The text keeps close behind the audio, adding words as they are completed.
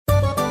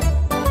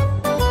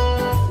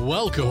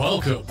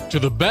Welcome to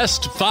the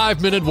Best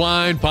 5-Minute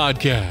Wine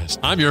Podcast.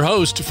 I'm your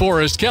host,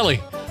 Forrest Kelly.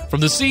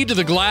 From the seed to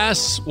the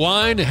glass,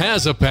 wine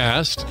has a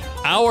past.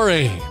 Our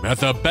aim at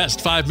the Best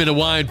 5-Minute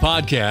Wine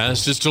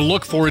Podcast is to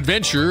look for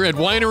adventure at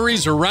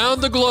wineries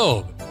around the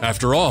globe.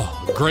 After all,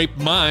 grape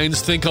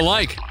minds think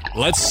alike.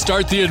 Let's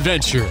start the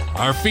adventure.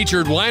 Our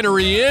featured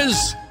winery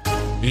is...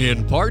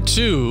 In part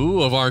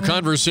 2 of our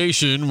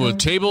conversation with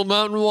Table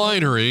Mountain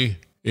Winery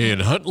in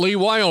Huntley,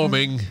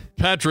 Wyoming,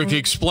 Patrick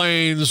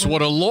explains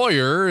what a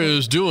lawyer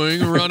is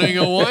doing running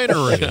a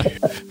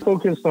winery.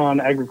 Focused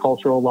on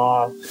agricultural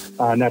law,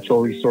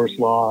 natural resource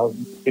law.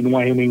 In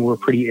Wyoming, we're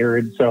pretty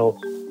arid, so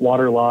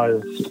water law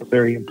is a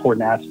very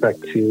important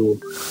aspect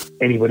to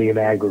anybody in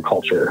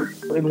agriculture.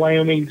 In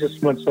Wyoming,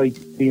 just much like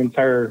the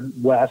entire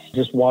West,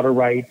 just water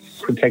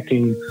rights,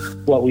 protecting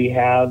what we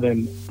have.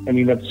 And I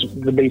mean, that's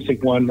the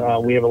basic one.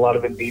 We have a lot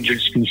of endangered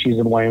species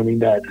in Wyoming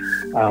that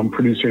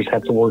producers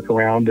have to work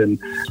around, and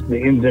the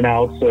ins and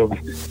outs of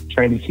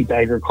trying to keep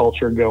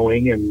agriculture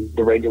going and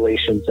the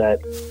regulations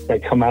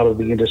that come out of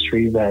the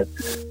industry that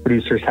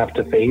producers have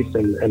to face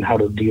and how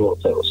to deal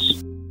with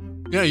those.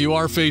 Yeah, you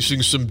are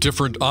facing some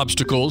different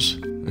obstacles.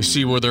 I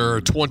see where there are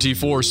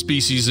 24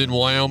 species in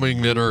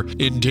Wyoming that are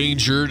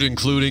endangered,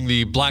 including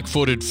the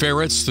black-footed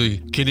ferrets, the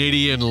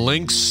Canadian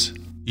lynx,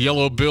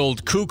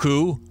 yellow-billed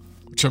cuckoo,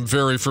 which I'm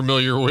very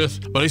familiar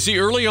with. But I see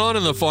early on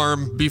in the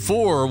farm,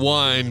 before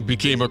wine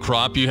became a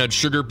crop, you had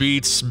sugar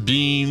beets,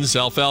 beans,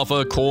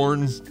 alfalfa,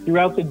 corn.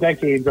 Throughout the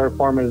decades, our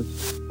farm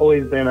has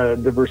always been a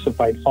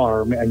diversified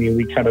farm. I mean,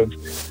 we kind of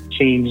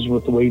changed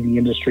with the way the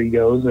industry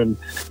goes. And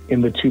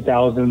in the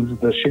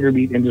 2000s, the sugar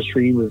beet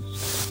industry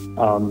was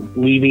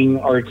leaving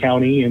our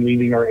county and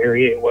leaving our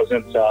area. It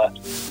wasn't,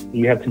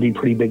 you have to be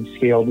pretty big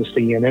scale to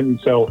stay in it. And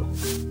so,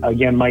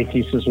 again, my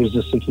thesis was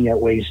just looking at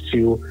ways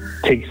to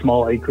take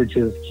small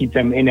acreages, keep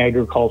them in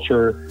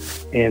agriculture,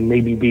 and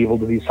maybe be able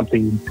to do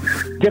something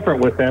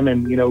different with them.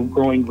 And, you know,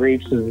 growing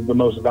grapes is the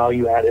most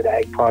value-added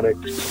ag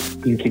product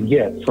you can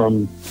get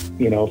from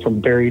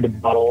berry to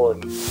bottle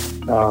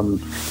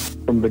and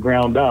from the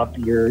ground up.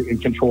 You're in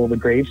control of the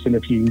grapes. And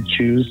if you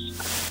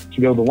choose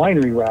to go the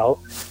winery route,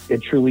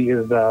 it truly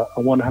is a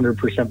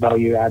 100%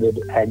 value-added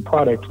ag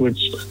product, which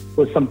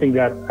was something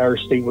that our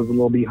state was a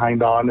little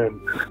behind on. And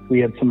we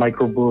had some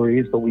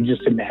microbreweries, but we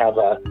just didn't have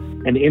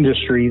an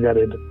industry that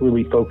had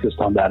really focused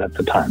on that at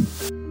the time.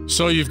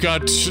 So you've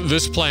got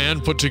this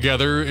plan put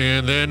together,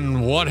 and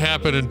then what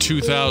happened in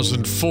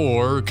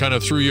 2004 kind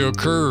of threw you a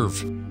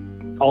curve?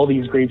 All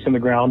these grapes in the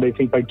ground. I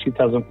think by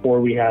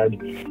 2004, we had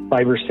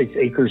 5 or 6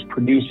 acres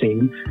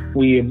producing.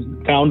 We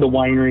had found a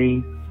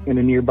winery in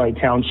a nearby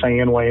town,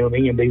 Cheyenne,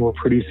 Wyoming, and they were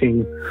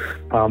producing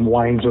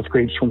wines with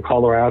grapes from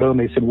Colorado. And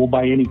they said, we'll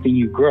buy anything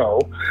you grow.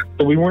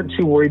 So we weren't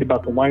too worried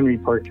about the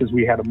winery part because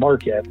we had a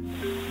market.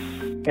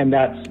 And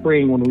that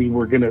spring, when we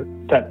were going to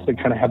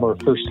kind of have our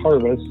first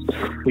harvest,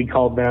 we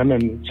called them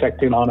and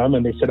checked in on them,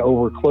 and they said, oh,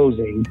 we're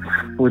closing.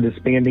 We're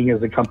disbanding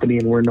as a company,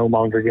 and we're no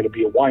longer going to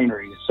be a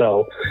winery.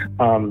 So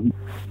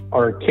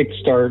our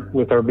kickstart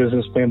with our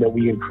business plan that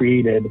we had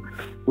created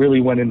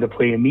really went into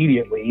play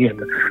immediately. And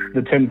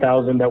the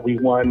 $10,000 that we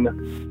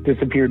won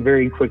disappeared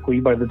very quickly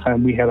by the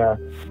time we had a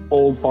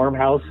old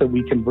farmhouse that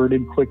we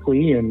converted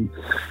quickly and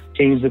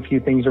changed a few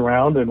things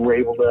around, and were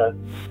able to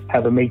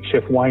have a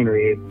makeshift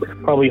winery.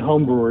 Probably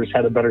homebrewers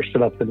had a better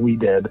setup than we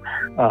did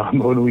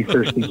when we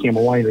first became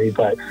a winery,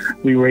 but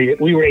we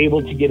were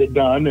able to get it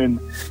done,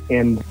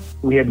 and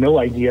we had no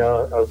idea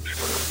of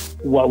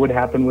what would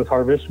happen with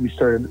harvest. We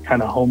started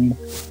kind of home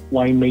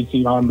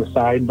winemaking on the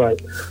side, but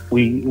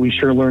we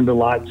sure learned a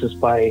lot just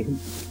by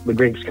the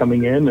grapes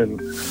coming in and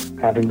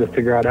having to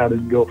figure out how to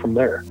go from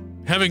there.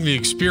 Having the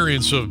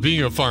experience of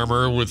being a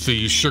farmer with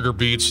the sugar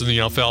beets and the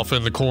alfalfa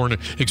and the corn,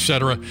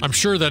 etc., I'm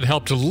sure that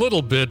helped a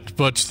little bit,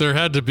 but there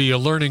had to be a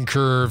learning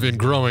curve in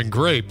growing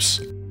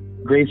grapes.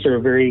 Grapes are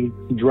very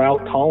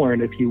drought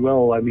tolerant, if you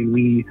will. I mean,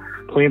 we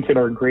planted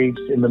our grapes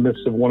in the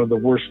midst of one of the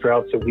worst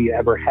droughts that we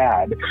ever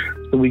had.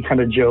 So we kind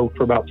of joked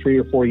for about 3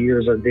 or 4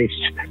 years, our grapes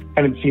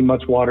hadn't seen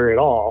much water at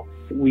all.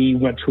 We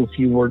went to a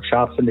few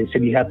workshops, and they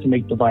said you have to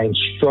make the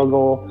vines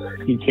struggle.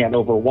 You can't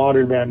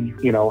overwater them,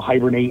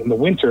 hibernate in the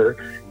winter.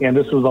 And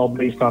this was all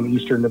based on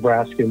Eastern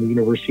Nebraska and the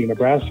University of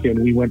Nebraska.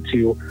 And we went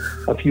to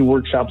a few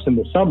workshops in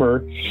the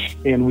summer,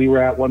 and we were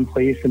at one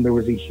place, and there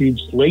was a huge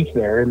lake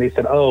there. And they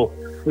said, oh,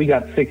 we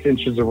got 6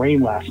 inches of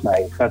rain last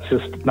night. That's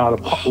just not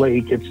a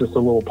lake. It's just a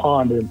little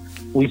pond. And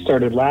we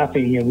started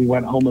laughing, and we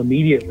went home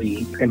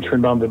immediately and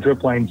turned on the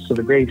drip lines to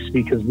the grapes,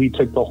 because we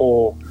took the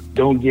whole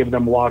don't give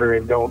them water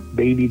and don't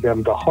baby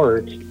them to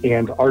heart.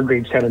 And our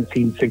grapes hadn't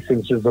seen 6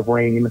 inches of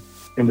rain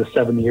in the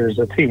 7 years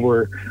that they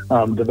were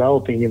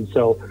developing. And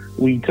so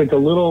we took a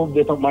little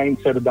different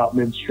mindset about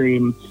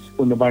midstream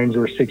when the vines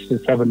were 6 to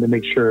 7 to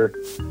make sure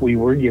we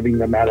were giving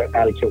them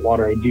adequate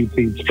water. I do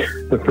think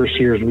the first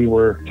years we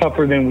were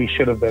tougher than we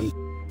should have been.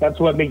 That's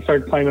what makes our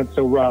climate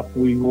so rough.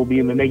 We will be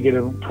in the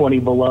negative 20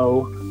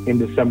 below in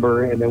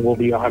December, and then we'll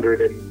be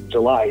 100 in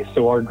July.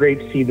 So our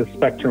grapes see the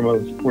spectrum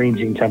of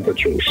ranging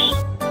temperatures.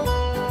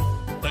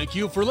 Thank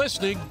you for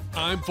listening.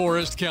 I'm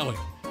Forrest Kelly.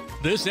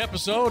 This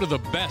episode of the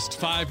Best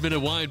 5 Minute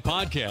Wine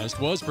Podcast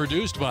was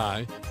produced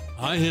by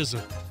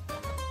iHizzle.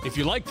 If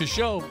you like the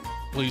show,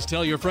 please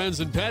tell your friends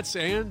and pets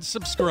and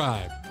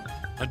subscribe.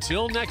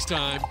 Until next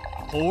time,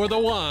 pour the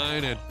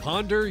wine and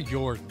ponder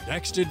your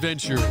next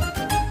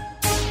adventure.